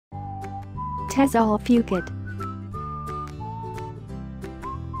TESOL Phuket.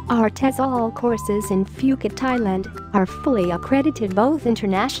 Our TESOL courses in Phuket, Thailand are fully accredited both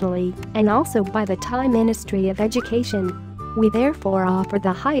internationally and also by the Thai Ministry of Education. We therefore offer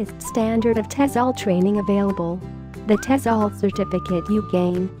the highest standard of TESOL training available. The TESOL certificate you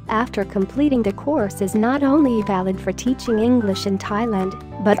gain after completing the course is not only valid for teaching English in Thailand,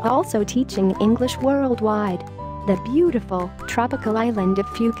 but also teaching English worldwide. The beautiful, tropical island of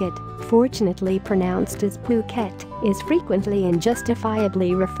Phuket, fortunately pronounced as Phuket, is frequently and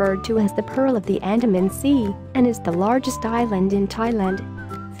justifiably referred to as the Pearl of the Andaman Sea and is the largest island in Thailand.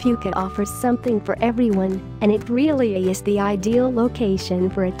 Phuket offers something for everyone, and it really is the ideal location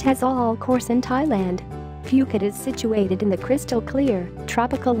for a TESOL course in Thailand. Phuket is situated in the crystal-clear,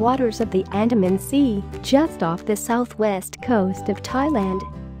 tropical waters of the Andaman Sea, just off the southwest coast of Thailand.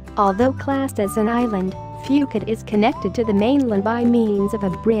 Although classed as an island, Phuket is connected to the mainland by means of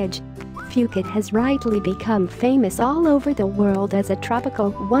a bridge. Phuket has rightly become famous all over the world as a tropical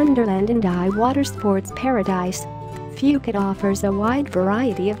wonderland and water sports paradise. Phuket offers a wide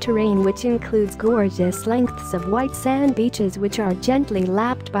variety of terrain which includes gorgeous lengths of white sand beaches which are gently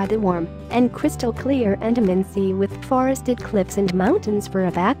lapped by the warm and crystal-clear Andaman Sea with forested cliffs and mountains for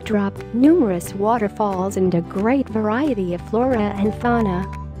a backdrop, numerous waterfalls and a great variety of flora and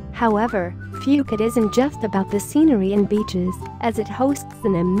fauna. However, Phuket isn't just about the scenery and beaches, as it hosts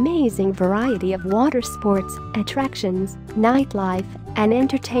an amazing variety of water sports, attractions, nightlife, and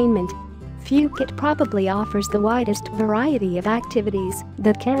entertainment. Phuket probably offers the widest variety of activities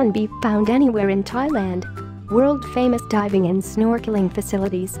that can be found anywhere in Thailand. World-famous diving and snorkeling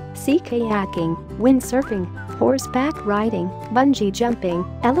facilities, sea kayaking, windsurfing, horseback riding, bungee jumping,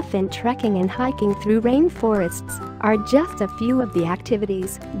 elephant trekking and hiking through rainforests are just a few of the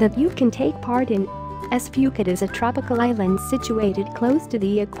activities that you can take part in. As Phuket is a tropical island situated close to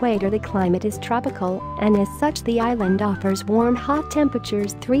the equator, the climate is tropical, and as such the island offers warm hot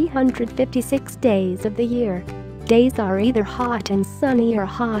temperatures 356 days of the year. Days are either hot and sunny or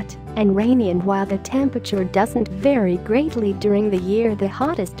hot and rainy, and while the temperature doesn't vary greatly during the year, the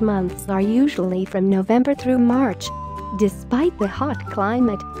hottest months are usually from November through March. Despite the hot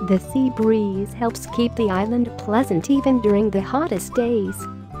climate, the sea breeze helps keep the island pleasant even during the hottest days.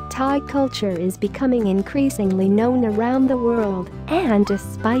 Thai culture is becoming increasingly known around the world, and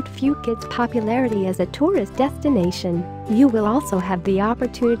despite Phuket's popularity as a tourist destination, you will also have the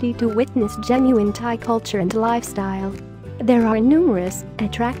opportunity to witness genuine Thai culture and lifestyle. There are numerous,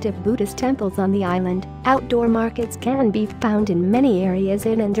 attractive Buddhist temples on the island. Outdoor markets can be found in many areas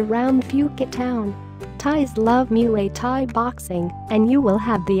in and around Phuket town. Thais love Muay Thai boxing, and you will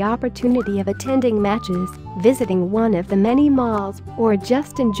have the opportunity of attending matches, visiting one of the many malls, or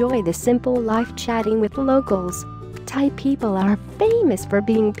just enjoy the simple life chatting with locals. Thai people are famous for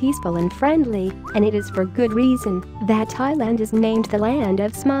being peaceful and friendly, and it is for good reason that Thailand is named the Land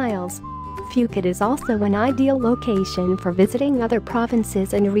of Smiles. Phuket is also an ideal location for visiting other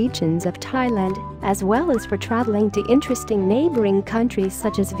provinces and regions of Thailand, as well as for traveling to interesting neighboring countries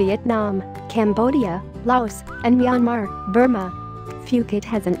such as Vietnam, Cambodia, Laos, and Myanmar, Burma. Phuket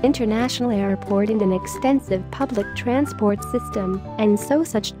has an international airport and an extensive public transport system, and so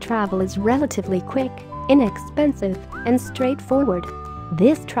such travel is relatively quick, inexpensive, and straightforward.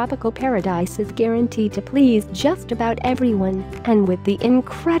 This tropical paradise is guaranteed to please just about everyone, and with the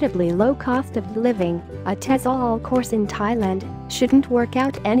incredibly low cost of living, a TESOL course in Thailand shouldn't work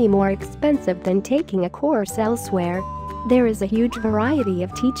out any more expensive than taking a course elsewhere. There is a huge variety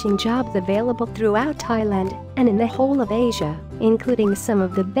of teaching jobs available throughout Thailand and in the whole of Asia, including some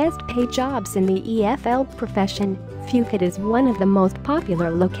of the best-paid jobs in the TEFL profession. Phuket is one of the most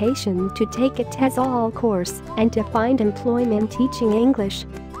popular locations to take a TESOL course and to find employment teaching English.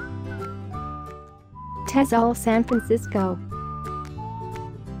 TESOL San Francisco.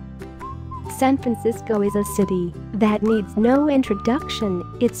 San Francisco is a city that needs no introduction.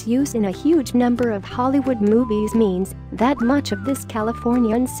 Its use in a huge number of Hollywood movies means that much of this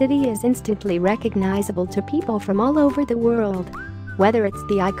Californian city is instantly recognizable to people from all over the world. Whether it's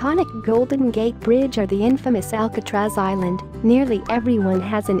the iconic Golden Gate Bridge or the infamous Alcatraz Island, nearly everyone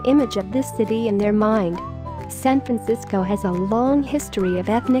has an image of this city in their mind. San Francisco has a long history of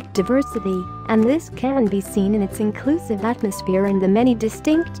ethnic diversity, and this can be seen in its inclusive atmosphere and the many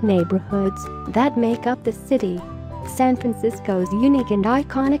distinct neighborhoods that make up the city. San Francisco's unique and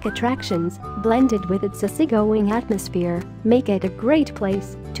iconic attractions, blended with its easygoing atmosphere, make it a great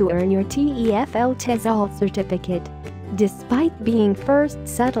place to earn your TEFL TESOL certificate. Despite being first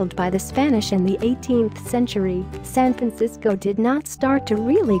settled by the Spanish in the 18th century, San Francisco did not start to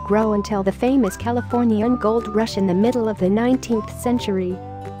really grow until the famous Californian gold rush in the middle of the 19th century.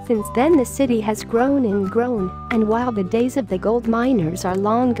 Since then the city has grown, and while the days of the gold miners are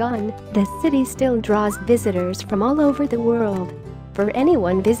long gone, the city still draws visitors from all over the world. For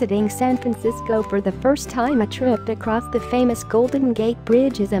anyone visiting San Francisco for the first time, a trip across the famous Golden Gate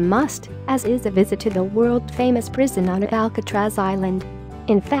Bridge is a must, as is a visit to the world-famous prison on Alcatraz Island.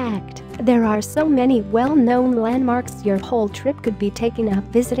 In fact, there are so many well-known landmarks your whole trip could be taken up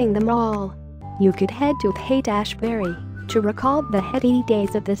visiting them all. You could head to Haight-Ashbury to recall the heady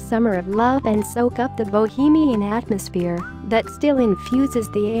days of the summer of love and soak up the bohemian atmosphere that still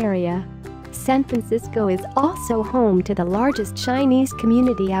infuses the area. San Francisco is also home to the largest Chinese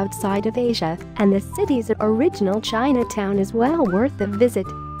community outside of Asia, and the city's original Chinatown is well worth a visit.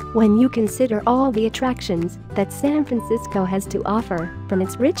 When you consider all the attractions that San Francisco has to offer, from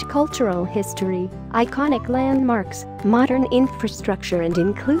its rich cultural history, iconic landmarks, modern infrastructure and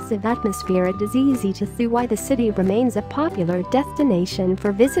inclusive atmosphere, it is easy to see why the city remains a popular destination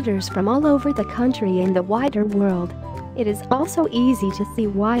for visitors from all over the country and the wider world. It is also easy to see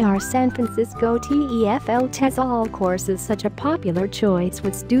why our San Francisco TEFL TESOL course is such a popular choice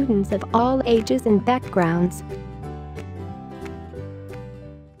with students of all ages and backgrounds.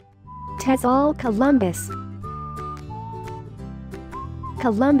 TESOL Columbus.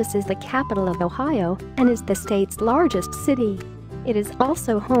 Columbus is the capital of Ohio and is the state's largest city. It is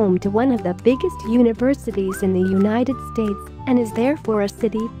also home to one of the biggest universities in the United States and is therefore a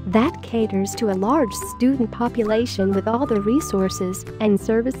city that caters to a large student population with all the resources and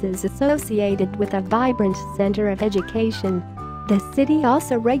services associated with a vibrant center of education. The city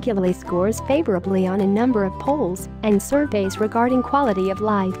also regularly scores favorably on a number of polls and surveys regarding quality of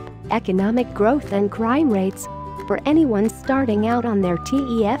life, economic growth and crime rates. For anyone starting out on their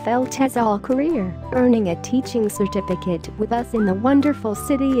TEFL TESOL career, earning a teaching certificate with us in the wonderful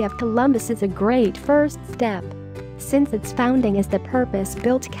city of Columbus is a great first step. Since its founding as the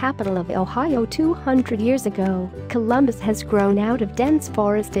purpose-built capital of Ohio 200 years ago, Columbus has grown out of dense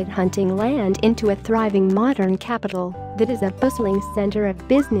forested hunting land into a thriving modern capital that is a bustling center of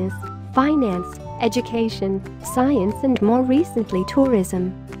business, finance, education, science and more recently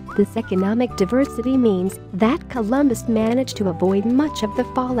tourism. This economic diversity means that Columbus managed to avoid much of the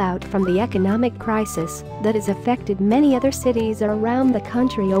fallout from the economic crisis that has affected many other cities around the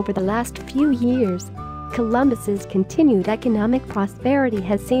country over the last few years. Columbus's continued economic prosperity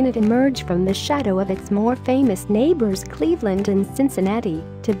has seen it emerge from the shadow of its more famous neighbors Cleveland and Cincinnati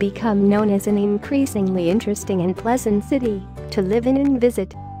to become known as an increasingly interesting and pleasant city to live in and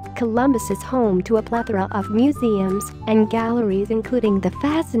visit. Columbus is home to a plethora of museums and galleries, including the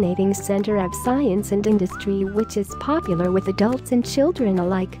fascinating Center of Science and Industry, which is popular with adults and children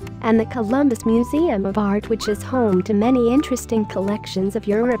alike, and the Columbus Museum of Art, which is home to many interesting collections of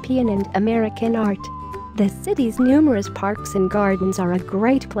European and American art. The city's numerous parks and gardens are a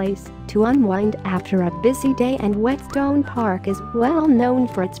great place to unwind after a busy day, and Whetstone Park is well known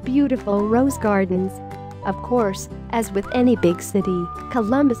for its beautiful rose gardens. Of course, as with any big city,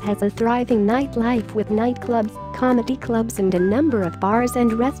 Columbus has a thriving nightlife with nightclubs, comedy clubs and a number of bars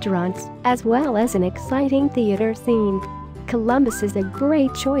and restaurants, as well as an exciting theater scene. Columbus is a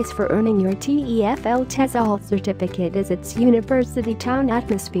great choice for earning your TEFL TESOL certificate, as its university town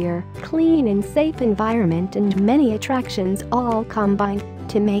atmosphere, clean and safe environment and many attractions all combine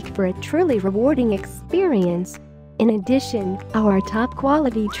to make for a truly rewarding experience. In addition, our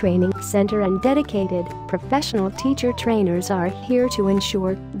top-quality training center and dedicated, professional teacher trainers are here to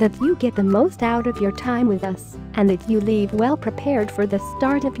ensure that you get the most out of your time with us and that you leave well prepared for the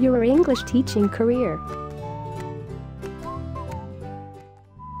start of your English teaching career.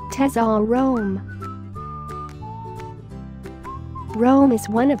 TESOL Rome. Rome is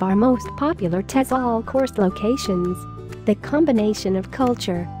one of our most popular TESOL course locations. The combination of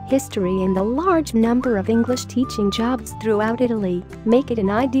culture, history and the large number of English teaching jobs throughout Italy make it an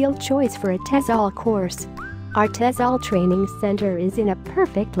ideal choice for a TESOL course. Our TESOL training center is in a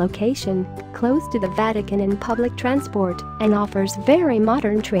perfect location, close to the Vatican and public transport, and offers very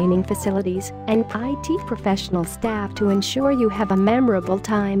modern training facilities and IT professional staff to ensure you have a memorable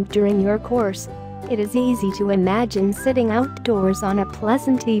time during your course. It is easy to imagine sitting outdoors on a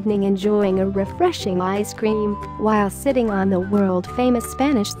pleasant evening enjoying a refreshing ice cream while sitting on the world-famous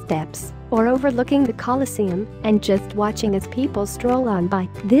Spanish Steps or overlooking the Colosseum and just watching as people stroll on by.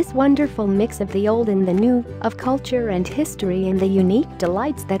 This wonderful mix of the old and the new, of culture and history and the unique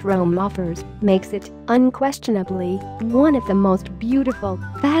delights that Rome offers, makes it, unquestionably, one of the most beautiful,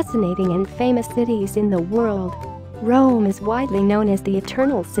 fascinating and famous cities in the world. Rome is widely known as the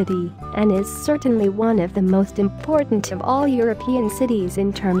Eternal City and is certainly one of the most important of all European cities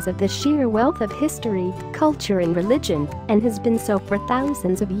in terms of the sheer wealth of history, culture and religion, and has been so for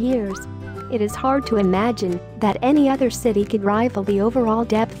thousands of years. It is hard to imagine that any other city could rival the overall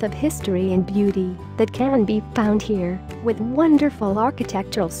depth of history and beauty that can be found here, with wonderful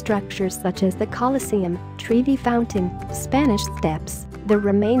architectural structures such as the Colosseum, Trevi Fountain, Spanish Steps, the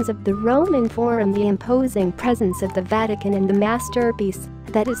remains of the Roman Forum, the imposing presence of the Vatican and the masterpiece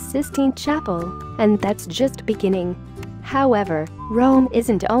that is Sistine Chapel, and that's just beginning. However, Rome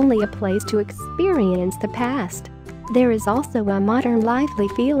isn't only a place to experience the past. There is also a modern lively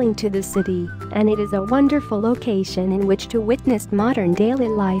feeling to the city, and it is a wonderful location in which to witness modern daily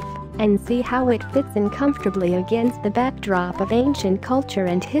life and see how it fits in comfortably against the backdrop of ancient culture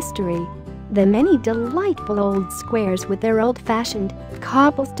and history. The many delightful old squares with their old-fashioned,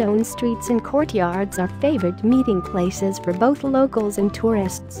 cobblestone streets and courtyards are favorite meeting places for both locals and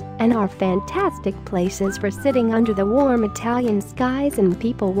tourists, and are fantastic places for sitting under the warm Italian skies and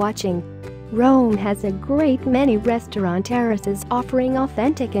people watching. Rome has a great many restaurant terraces offering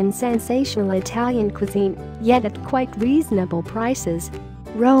authentic and sensational Italian cuisine, yet at quite reasonable prices.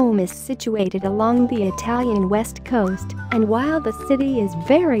 Rome is situated along the Italian west coast, and while the city is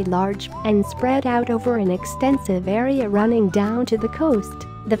very large and spread out over an extensive area running down to the coast,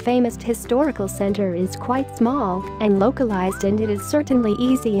 the famous historical center is quite small and localized, and it is certainly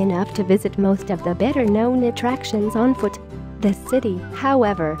easy enough to visit most of the better-known attractions on foot. The city,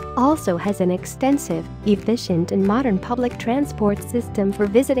 however, also has an extensive, efficient and modern public transport system for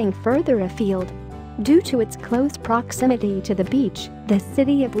visiting further afield. Due to its close proximity to the beach, the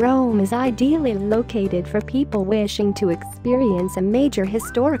city of Rome is ideally located for people wishing to experience a major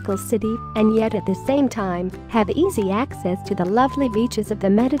historical city and yet at the same time have easy access to the lovely beaches of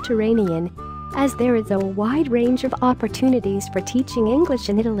the Mediterranean. As there is a wide range of opportunities for teaching English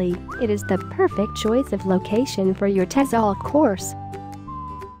in Italy, it is the perfect choice of location for your TESOL course.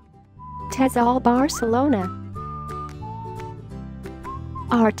 TESOL Barcelona.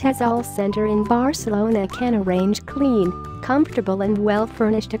 Our TESOL Center in Barcelona can arrange clean, comfortable and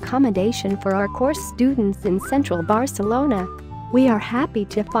well-furnished accommodation for our course students in central Barcelona. We are happy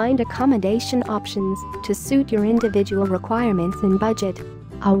to find accommodation options to suit your individual requirements and budget.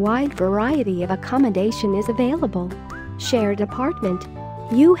 A wide variety of accommodation is available. Shared apartment.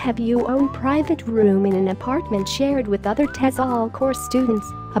 You have your own private room in an apartment shared with other TESOL course students,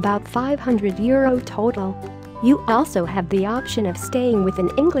 about €500 total. You also have the option of staying with an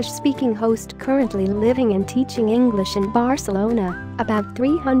English-speaking host currently living and teaching English in Barcelona, about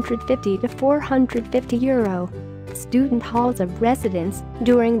 €350 to €450. Student halls of residence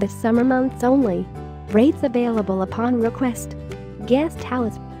during the summer months only. Rates available upon request. Guest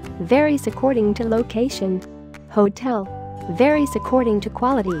house varies according to location. Hotel varies according to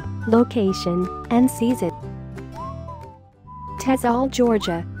quality, location, and season. TESOL,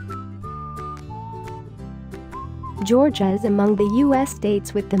 Georgia. Georgia is among the U.S.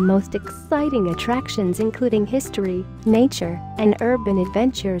 states with the most exciting attractions, including history, nature, and urban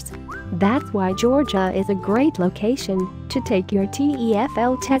adventures. That's why Georgia is a great location to take your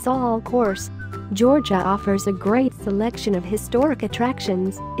TEFL TESOL course. Georgia offers a great selection of historic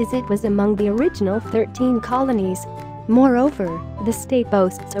attractions, as it was among the original 13 colonies. Moreover, the state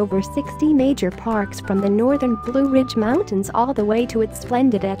boasts over 60 major parks from the northern Blue Ridge Mountains all the way to its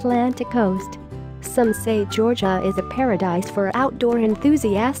splendid Atlantic coast. Some say Georgia is a paradise for outdoor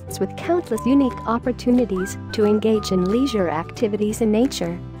enthusiasts with countless unique opportunities to engage in leisure activities in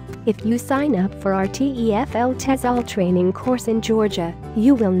nature. If you sign up for our TEFL TESOL training course in Georgia,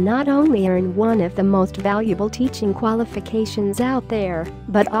 you will not only earn one of the most valuable teaching qualifications out there,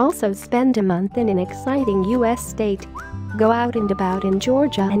 but also spend a month in an exciting U.S. state. Go out and about in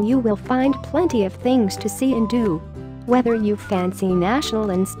Georgia and you will find plenty of things to see and do. Whether you fancy national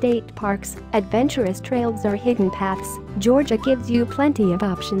and state parks, adventurous trails or hidden paths, Georgia gives you plenty of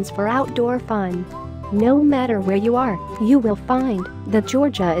options for outdoor fun. No matter where you are, you will find that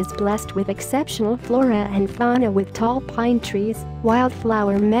Georgia is blessed with exceptional flora and fauna with tall pine trees,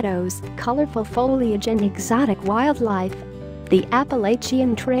 wildflower meadows, colorful foliage and exotic wildlife. The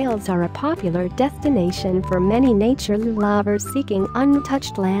Appalachian Trails are a popular destination for many nature lovers seeking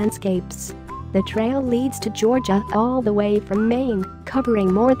untouched landscapes. The trail leads to Georgia all the way from Maine,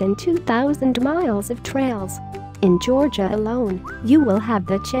 covering more than 2,000 miles of trails. In Georgia alone, you will have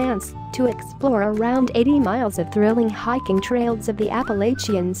the chance to explore around 80 miles of thrilling hiking trails of the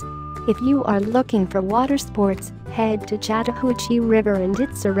Appalachians. If you are looking for water sports, head to Chattahoochee River and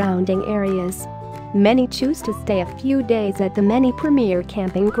its surrounding areas. Many choose to stay a few days at the many premier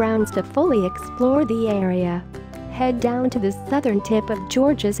camping grounds to fully explore the area. Head down to the southern tip of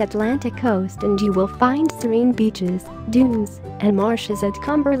Georgia's Atlantic coast and you will find serene beaches, dunes, and marshes at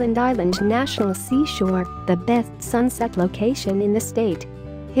Cumberland Island National Seashore, the best sunset location in the state.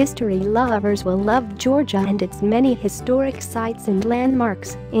 History lovers will love Georgia and its many historic sites and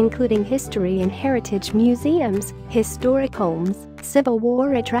landmarks, including history and heritage museums, historic homes, Civil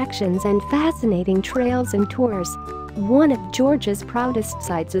War attractions and fascinating trails and tours. One of Georgia's proudest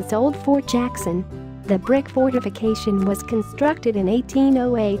sites is Old Fort Jackson. The brick fortification was constructed in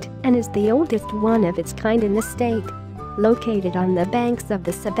 1808 and is the oldest one of its kind in the state. Located on the banks of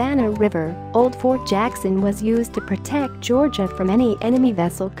the Savannah River, Old Fort Jackson was used to protect Georgia from any enemy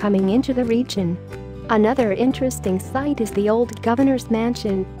vessel coming into the region. Another interesting site is the old governor's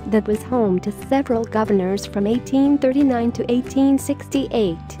mansion that was home to several governors from 1839 to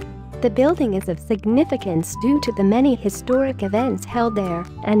 1868. The building is of significance due to the many historic events held there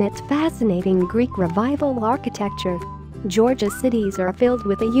and its fascinating Greek Revival architecture. Georgia's cities are filled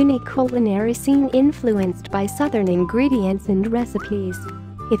with a unique culinary scene influenced by southern ingredients and recipes.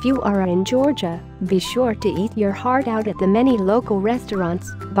 If you are in Georgia, be sure to eat your heart out at the many local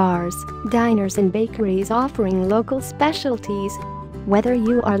restaurants, bars, diners and bakeries offering local specialties. Whether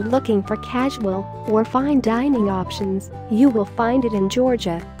you are looking for casual or fine dining options, you will find it in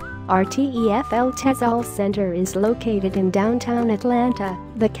Georgia. Our TEFL TESOL Center is located in downtown Atlanta,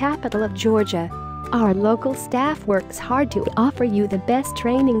 the capital of Georgia. Our local staff works hard to offer you the best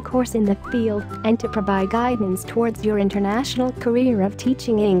training course in the field and to provide guidance towards your international career of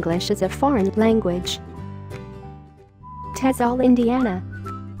teaching English as a foreign language. TESOL, Indiana.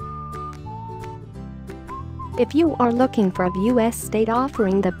 If you are looking for a U.S. state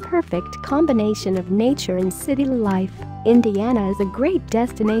offering the perfect combination of nature and city life, Indiana is a great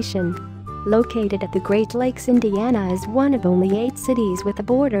destination. Located at the Great Lakes, Indiana is one of only 8 cities with a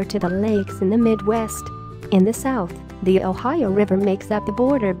border to the lakes in the Midwest. In the south, the Ohio River makes up the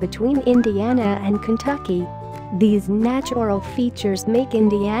border between Indiana and Kentucky. These natural features make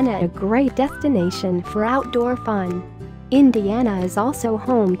Indiana a great destination for outdoor fun. Indiana is also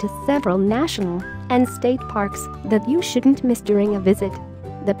home to several national and state parks that you shouldn't miss during a visit.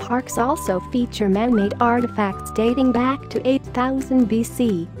 The parks also feature man-made artifacts dating back to 8000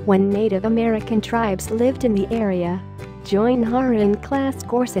 BC, when Native American tribes lived in the area. Join our in-class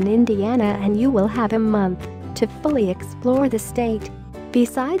course in Indiana and you will have a month to fully explore the state.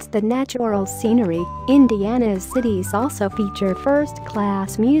 Besides the natural scenery, Indiana's cities also feature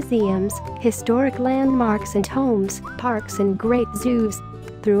first-class museums, historic landmarks and homes, parks and great zoos.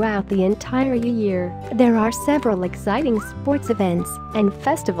 Throughout the entire year, there are several exciting sports events and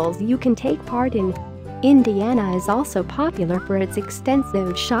festivals you can take part in. Indiana is also popular for its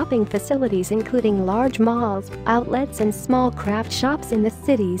extensive shopping facilities, including large malls, outlets and small craft shops in the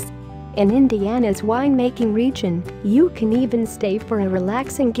cities. In Indiana's winemaking region, you can even stay for a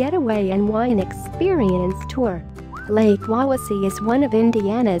relaxing getaway and wine experience tour. Lake Wawasee is one of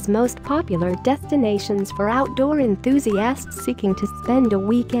Indiana's most popular destinations for outdoor enthusiasts seeking to spend a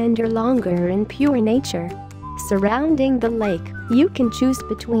weekend or longer in pure nature. Surrounding the lake, you can choose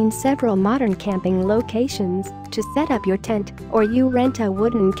between several modern camping locations to set up your tent, or you rent a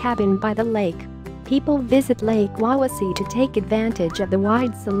wooden cabin by the lake. People visit Lake Wawasee to take advantage of the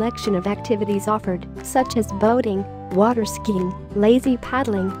wide selection of activities offered, such as boating, water skiing, lazy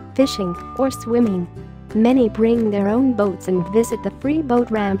paddling, fishing, or swimming. Many bring their own boats and visit the free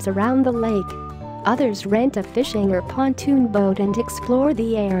boat ramps around the lake. Others rent a fishing or pontoon boat and explore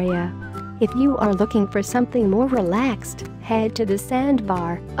the area. If you are looking for something more relaxed, head to the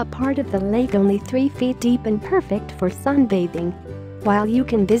sandbar, a part of the lake only 3 feet deep and perfect for sunbathing. While you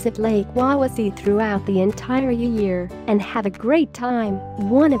can visit Lake Wawasee throughout the entire year and have a great time,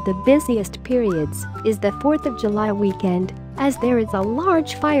 one of the busiest periods is the 4th of July weekend, as there is a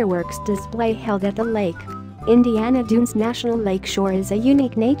large fireworks display held at the lake. Indiana Dunes National Lakeshore is a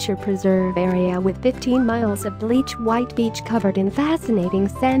unique nature preserve area with 15 miles of bleach-white beach covered in fascinating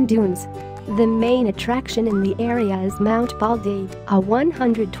sand dunes. The main attraction in the area is Mount Baldy, a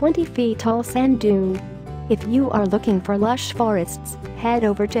 120 feet tall sand dune. If you are looking for lush forests, head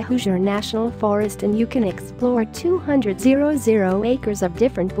over to Hoosier National Forest and you can explore 200 acres of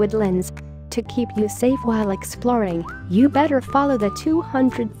different woodlands. To keep you safe while exploring, you better follow the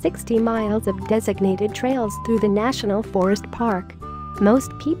 260 miles of designated trails through the National Forest Park.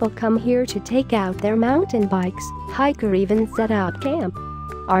 Most people come here to take out their mountain bikes, hike or even set out camp.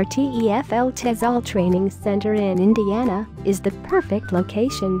 Our TEFL TESOL Training Center in Indiana is the perfect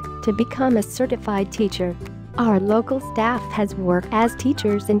location to become a certified teacher. Our local staff has worked as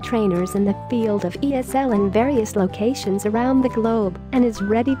teachers and trainers in the field of ESL in various locations around the globe and is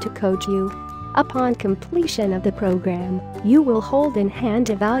ready to coach you. Upon completion of the program, you will hold in hand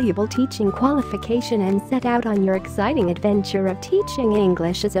a valuable teaching qualification and set out on your exciting adventure of teaching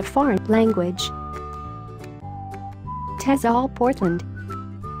English as a foreign language. TESOL Portland.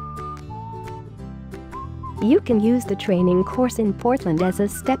 You can use the training course in Portland as a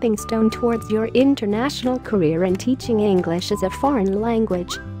stepping stone towards your international career in teaching English as a foreign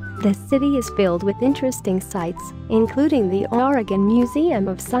language. The city is filled with interesting sights, including the Oregon Museum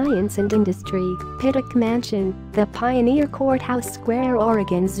of Science and Industry, Pittock Mansion, the Pioneer Courthouse Square,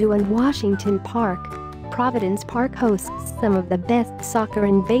 Oregon Zoo, and Washington Park. Providence Park hosts some of the best soccer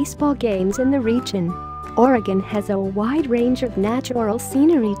and baseball games in the region. Oregon has a wide range of natural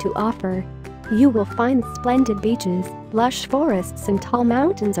scenery to offer. You will find splendid beaches, lush forests, and tall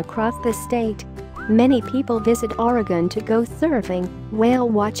mountains across the state. Many people visit Oregon to go surfing, whale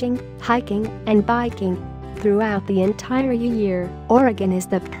watching, hiking, and biking. Throughout the entire year, Oregon is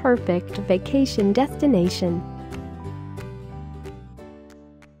the perfect vacation destination.